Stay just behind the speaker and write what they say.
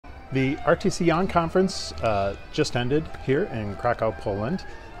The RTC.on conference just ended here in Krakow, Poland.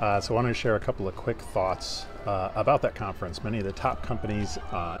 So I wanted to share a couple of quick thoughts about that conference. Many of the top companies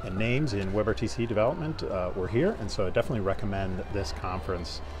and names in WebRTC development were here, and so I definitely recommend this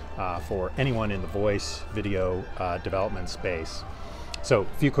conference for anyone in the voice video development space. So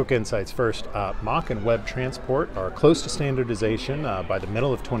a few quick insights. First, Mock and Web Transport are close to standardization by the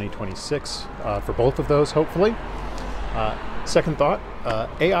middle of 2026 for both of those, hopefully. Second thought,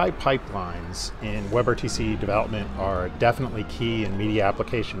 AI pipelines in WebRTC development are definitely key in media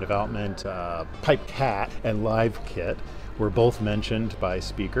application development. PipeCat and LiveKit were both mentioned by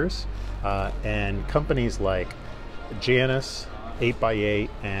speakers, and companies like Janus, 8x8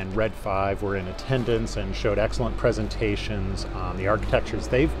 and Red 5 were in attendance and showed excellent presentations on the architectures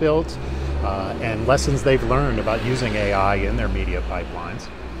they've built and lessons they've learned about using AI in their media pipelines.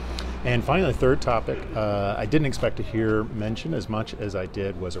 And finally, the third topic I didn't expect to hear mentioned as much as I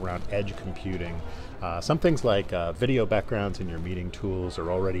did was around edge computing. Some things like video backgrounds in your meeting tools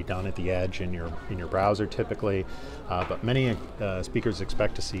are already done at the edge in your browser typically, but many speakers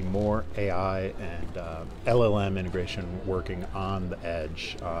expect to see more AI and LLM integration working on the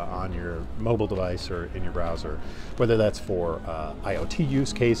edge on your mobile device or in your browser, whether that's for IoT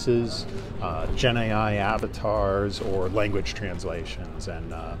use cases, Gen AI avatars, or language translations,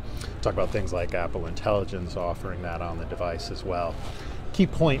 and talk about things like Apple Intelligence offering that on the device as well. Key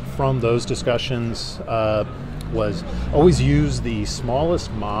point from those discussions was always use the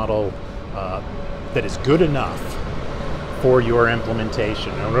smallest model that is good enough for your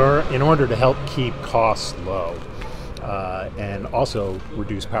implementation in order to help keep costs low and also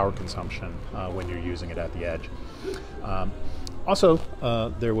reduce power consumption when you're using it at the edge. Also,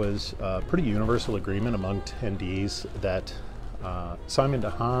 there was a pretty universal agreement among attendees that Simon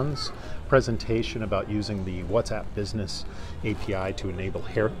DeHaan's presentation about using the WhatsApp Business API to enable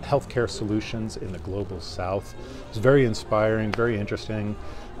healthcare solutions in the global south was very inspiring, very interesting.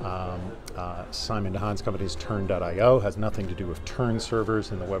 Simon DeHaan's company's Turn.io has nothing to do with Turn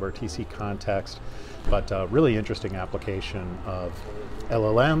servers in the WebRTC context, but really interesting application of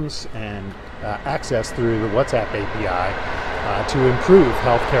LLMs and access through the WhatsApp API to improve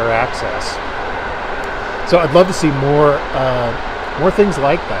healthcare access. So I'd love to see more things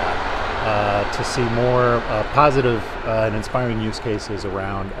like that, to see more positive and inspiring use cases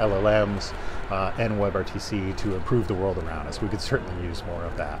around LLMs and WebRTC to improve the world around us. We could certainly use more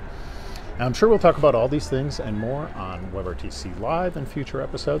of that. And I'm sure we'll talk about all these things and more on WebRTC Live in future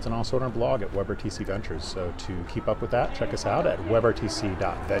episodes, and also on our blog at WebRTC Ventures. So to keep up with that, check us out at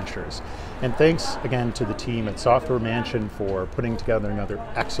WebRTC.ventures. And thanks again to the team at Software Mansion for putting together another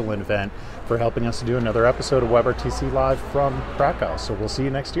excellent event, for helping us to do another episode of WebRTC Live from Krakow. So we'll see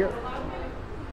you next year.